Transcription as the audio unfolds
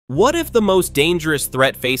What if the most dangerous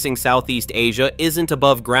threat facing Southeast Asia isn't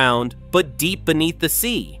above ground, but deep beneath the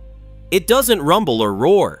sea? It doesn't rumble or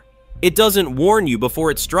roar. It doesn't warn you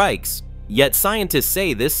before it strikes. Yet scientists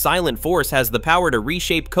say this silent force has the power to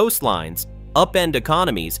reshape coastlines, upend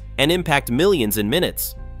economies, and impact millions in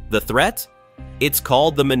minutes. The threat? It's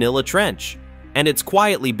called the Manila Trench, and it's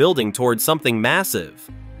quietly building towards something massive.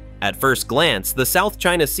 At first glance, the South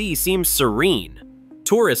China Sea seems serene.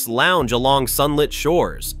 Tourists lounge along sunlit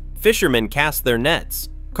shores, fishermen cast their nets,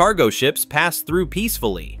 cargo ships pass through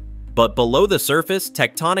peacefully. But below the surface,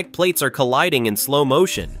 tectonic plates are colliding in slow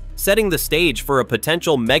motion, setting the stage for a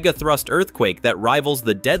potential megathrust earthquake that rivals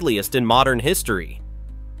the deadliest in modern history.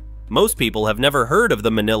 Most people have never heard of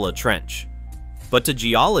the Manila Trench, but to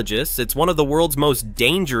geologists, it's one of the world's most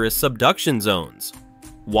dangerous subduction zones.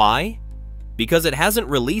 Why? Because it hasn't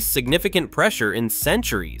released significant pressure in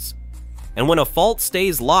centuries. And when a fault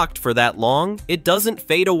stays locked for that long, it doesn't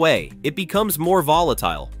fade away, it becomes more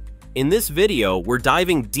volatile. In this video, we're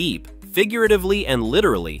diving deep, figuratively and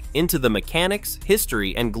literally, into the mechanics,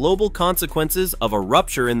 history, and global consequences of a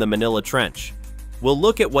rupture in the Manila Trench. We'll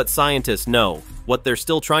look at what scientists know, what they're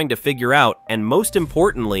still trying to figure out, and most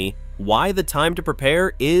importantly, why the time to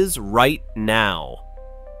prepare is right now.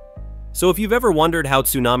 So if you've ever wondered how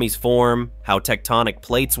tsunamis form, how tectonic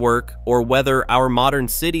plates work, or whether our modern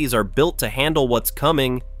cities are built to handle what's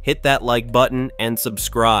coming, hit that like button and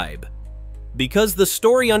subscribe. Because the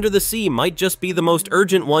story under the sea might just be the most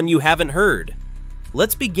urgent one you haven't heard.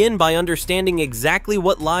 Let's begin by understanding exactly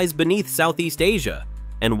what lies beneath Southeast Asia,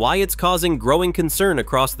 and why it's causing growing concern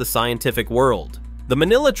across the scientific world. The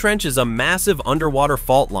Manila Trench is a massive underwater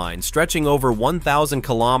fault line stretching over 1,000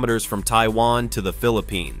 kilometers from Taiwan to the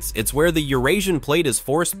Philippines. It's where the Eurasian plate is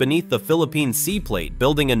forced beneath the Philippine sea plate,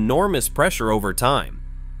 building enormous pressure over time.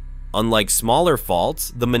 Unlike smaller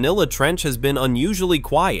faults, the Manila Trench has been unusually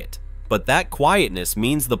quiet, but that quietness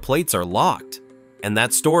means the plates are locked. And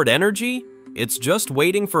that stored energy? It's just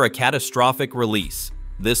waiting for a catastrophic release.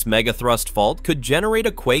 This megathrust fault could generate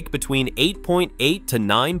a quake between 8.8 to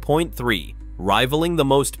 9.3, rivaling the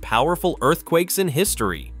most powerful earthquakes in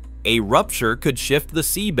history. A rupture could shift the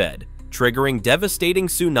seabed, triggering devastating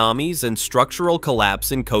tsunamis and structural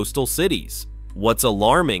collapse in coastal cities. What's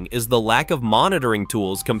alarming is the lack of monitoring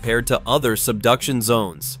tools compared to other subduction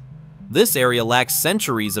zones. This area lacks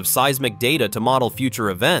centuries of seismic data to model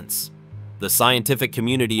future events. The scientific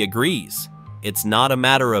community agrees. It's not a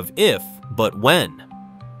matter of if, but when.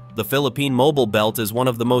 The Philippine Mobile Belt is one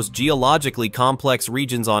of the most geologically complex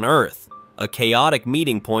regions on Earth, a chaotic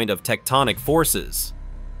meeting point of tectonic forces.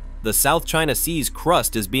 The South China Sea's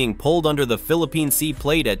crust is being pulled under the Philippine Sea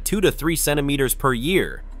plate at 2 to 3 centimeters per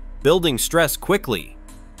year, building stress quickly.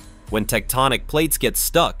 When tectonic plates get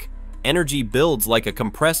stuck, energy builds like a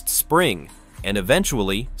compressed spring, and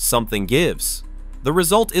eventually, something gives. The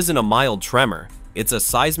result isn't a mild tremor, it's a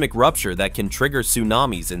seismic rupture that can trigger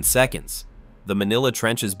tsunamis in seconds. The Manila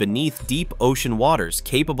Trench is beneath deep ocean waters,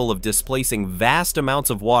 capable of displacing vast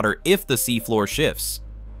amounts of water if the seafloor shifts.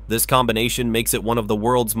 This combination makes it one of the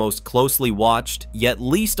world's most closely watched, yet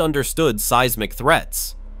least understood seismic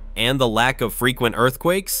threats. And the lack of frequent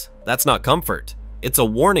earthquakes? That's not comfort. It's a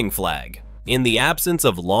warning flag. In the absence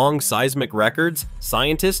of long seismic records,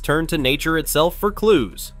 scientists turn to nature itself for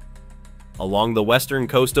clues. Along the western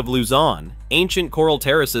coast of Luzon, ancient coral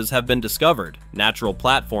terraces have been discovered, natural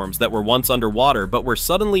platforms that were once underwater but were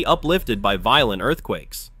suddenly uplifted by violent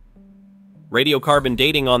earthquakes. Radiocarbon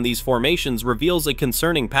dating on these formations reveals a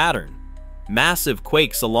concerning pattern. Massive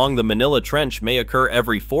quakes along the Manila Trench may occur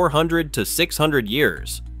every 400 to 600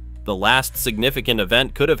 years. The last significant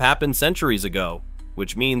event could have happened centuries ago,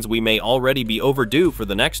 which means we may already be overdue for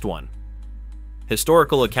the next one.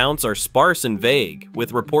 Historical accounts are sparse and vague,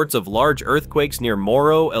 with reports of large earthquakes near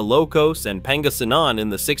Moro, Ilocos, and Pangasinan in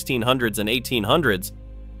the 1600s and 1800s,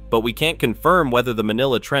 but we can't confirm whether the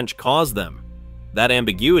Manila Trench caused them. That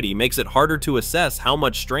ambiguity makes it harder to assess how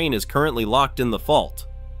much strain is currently locked in the fault.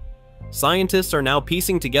 Scientists are now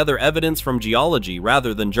piecing together evidence from geology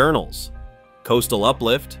rather than journals. Coastal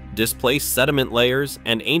uplift, displaced sediment layers,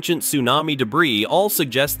 and ancient tsunami debris all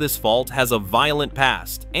suggest this fault has a violent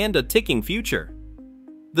past and a ticking future.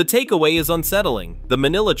 The takeaway is unsettling. The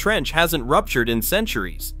Manila Trench hasn't ruptured in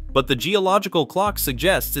centuries, but the geological clock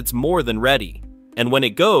suggests it's more than ready. And when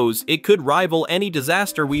it goes, it could rival any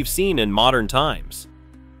disaster we've seen in modern times.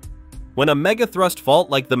 When a megathrust fault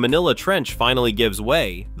like the Manila Trench finally gives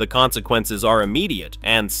way, the consequences are immediate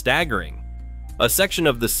and staggering. A section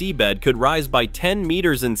of the seabed could rise by 10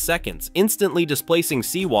 meters in seconds, instantly displacing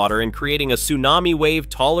seawater and creating a tsunami wave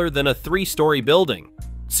taller than a 3-story building.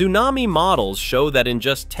 Tsunami models show that in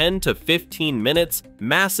just 10 to 15 minutes,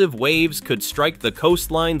 massive waves could strike the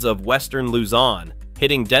coastlines of western Luzon,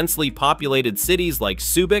 hitting densely populated cities like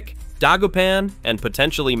Subic, Dagupan, and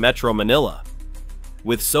potentially Metro Manila.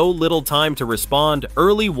 With so little time to respond,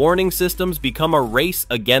 early warning systems become a race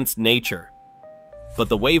against nature. But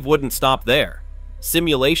the wave wouldn't stop there.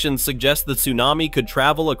 Simulations suggest the tsunami could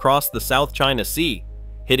travel across the South China Sea,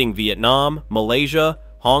 hitting Vietnam, Malaysia,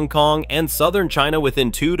 Hong Kong, and southern China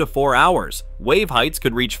within 2 to 4 hours. Wave heights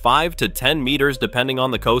could reach 5 to 10 meters depending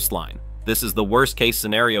on the coastline. This is the worst-case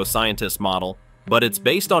scenario scientists model, but it's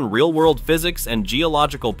based on real-world physics and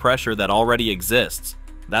geological pressure that already exists.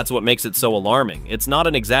 That's what makes it so alarming. It's not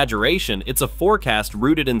an exaggeration, it's a forecast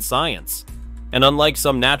rooted in science. And unlike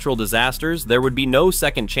some natural disasters, there would be no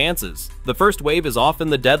second chances. The first wave is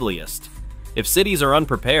often the deadliest. If cities are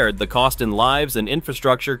unprepared, the cost in lives and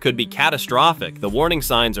infrastructure could be catastrophic. The warning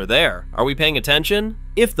signs are there. Are we paying attention?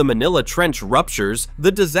 If the Manila Trench ruptures,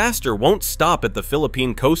 the disaster won't stop at the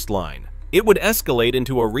Philippine coastline. It would escalate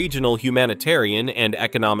into a regional humanitarian and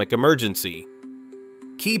economic emergency.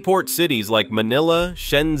 Key port cities like Manila,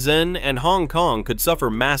 Shenzhen, and Hong Kong could suffer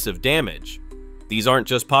massive damage. These aren't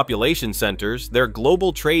just population centers, they're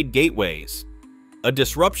global trade gateways. A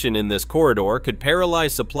disruption in this corridor could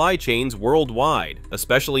paralyze supply chains worldwide,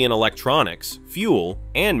 especially in electronics, fuel,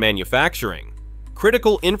 and manufacturing.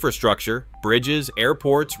 Critical infrastructure, bridges,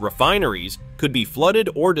 airports, refineries, could be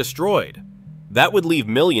flooded or destroyed. That would leave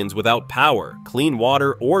millions without power, clean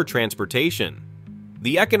water, or transportation.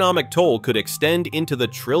 The economic toll could extend into the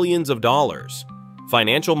trillions of dollars.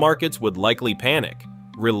 Financial markets would likely panic.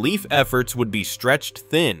 Relief efforts would be stretched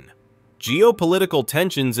thin. Geopolitical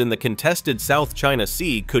tensions in the contested South China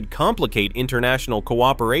Sea could complicate international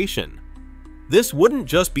cooperation. This wouldn't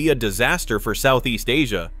just be a disaster for Southeast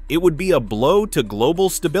Asia, it would be a blow to global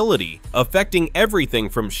stability, affecting everything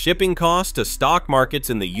from shipping costs to stock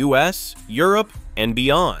markets in the US, Europe, and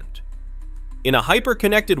beyond. In a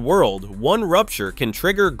hyper-connected world, one rupture can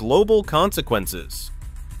trigger global consequences.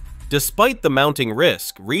 Despite the mounting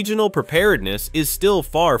risk, regional preparedness is still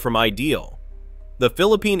far from ideal. The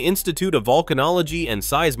Philippine Institute of Volcanology and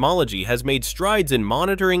Seismology has made strides in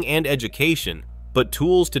monitoring and education, but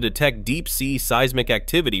tools to detect deep-sea seismic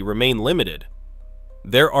activity remain limited.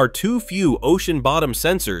 There are too few ocean bottom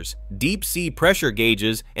sensors, deep-sea pressure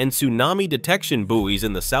gauges, and tsunami detection buoys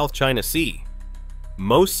in the South China Sea.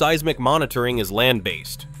 Most seismic monitoring is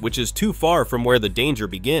land-based, which is too far from where the danger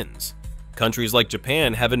begins. Countries like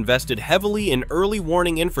Japan have invested heavily in early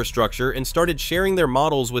warning infrastructure and started sharing their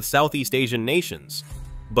models with Southeast Asian nations.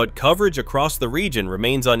 But coverage across the region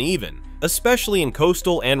remains uneven, especially in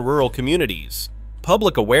coastal and rural communities.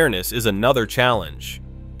 Public awareness is another challenge.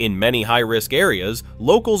 In many high-risk areas,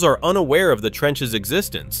 locals are unaware of the trench's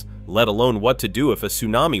existence, let alone what to do if a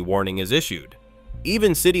tsunami warning is issued.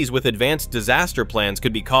 Even cities with advanced disaster plans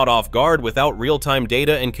could be caught off guard without real-time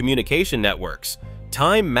data and communication networks.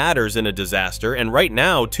 Time matters in a disaster, and right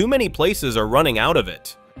now, too many places are running out of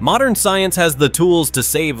it. Modern science has the tools to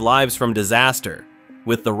save lives from disaster.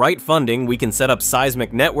 With the right funding, we can set up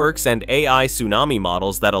seismic networks and AI tsunami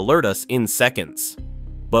models that alert us in seconds.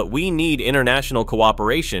 But we need international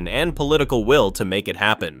cooperation and political will to make it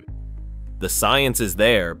happen. The science is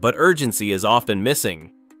there, but urgency is often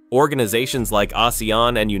missing. Organizations like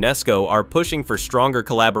ASEAN and UNESCO are pushing for stronger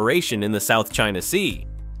collaboration in the South China Sea.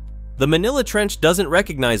 The Manila Trench doesn't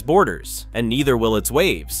recognize borders, and neither will its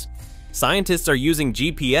waves. Scientists are using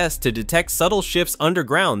GPS to detect subtle shifts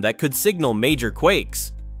underground that could signal major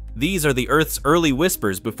quakes. These are the Earth's early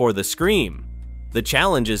whispers before the scream. The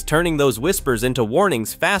challenge is turning those whispers into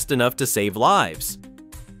warnings fast enough to save lives.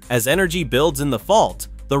 As energy builds in the fault,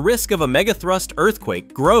 the risk of a megathrust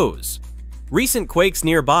earthquake grows. Recent quakes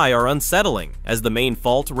nearby are unsettling, as the main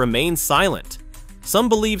fault remains silent. Some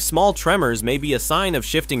believe small tremors may be a sign of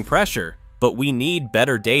shifting pressure, but we need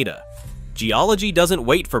better data. Geology doesn't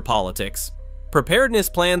wait for politics. Preparedness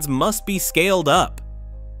plans must be scaled up.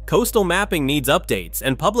 Coastal mapping needs updates,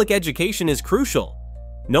 and public education is crucial.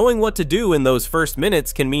 Knowing what to do in those first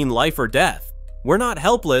minutes can mean life or death. We're not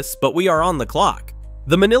helpless, but we are on the clock.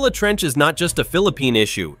 The Manila Trench is not just a Philippine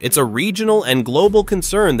issue, it's a regional and global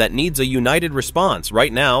concern that needs a united response.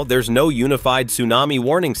 Right now, there's no unified tsunami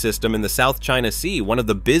warning system in the South China Sea, one of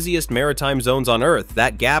the busiest maritime zones on Earth.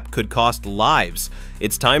 That gap could cost lives.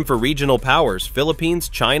 It's time for regional powers, Philippines,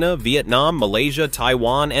 China, Vietnam, Malaysia,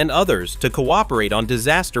 Taiwan, and others, to cooperate on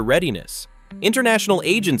disaster readiness. International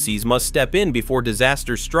agencies must step in before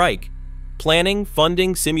disasters strike. Planning,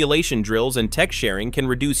 funding, simulation drills, and tech sharing can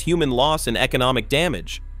reduce human loss and economic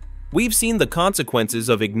damage. We've seen the consequences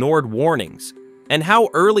of ignored warnings. and how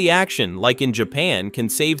early action, like in Japan, can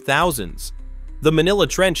save thousands. The Manila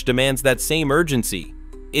Trench demands that same urgency.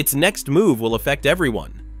 Its next move will affect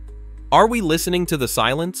everyone. Are we listening to the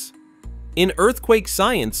silence? In earthquake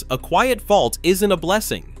science, a quiet fault isn't a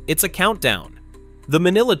blessing, it's a countdown. The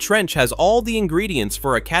Manila Trench has all the ingredients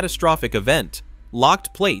for a catastrophic event: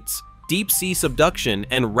 locked plates, deep-sea subduction,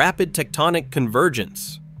 and rapid tectonic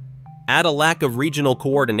convergence. Add a lack of regional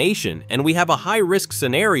coordination, and we have a high-risk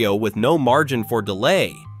scenario with no margin for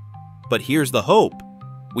delay. But here's the hope.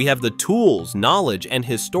 We have the tools, knowledge, and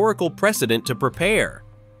historical precedent to prepare.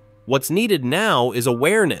 What's needed now is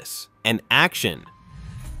awareness and action.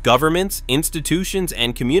 Governments, institutions,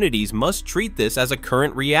 and communities must treat this as a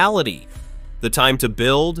current reality. The time to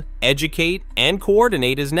build, educate, and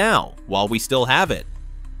coordinate is now, while we still have it.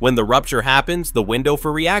 When the rupture happens, the window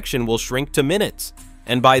for reaction will shrink to minutes,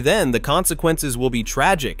 and by then the consequences will be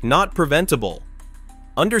tragic, not preventable.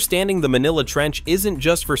 Understanding the Manila Trench isn't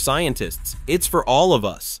just for scientists, it's for all of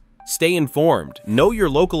us. Stay informed, know your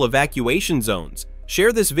local evacuation zones,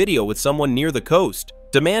 share this video with someone near the coast,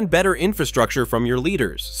 demand better infrastructure from your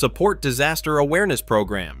leaders, support disaster awareness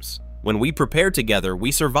programs. When we prepare together,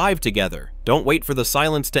 we survive together. Don't wait for the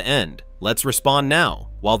silence to end. Let's respond now,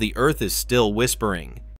 while the earth is still whispering.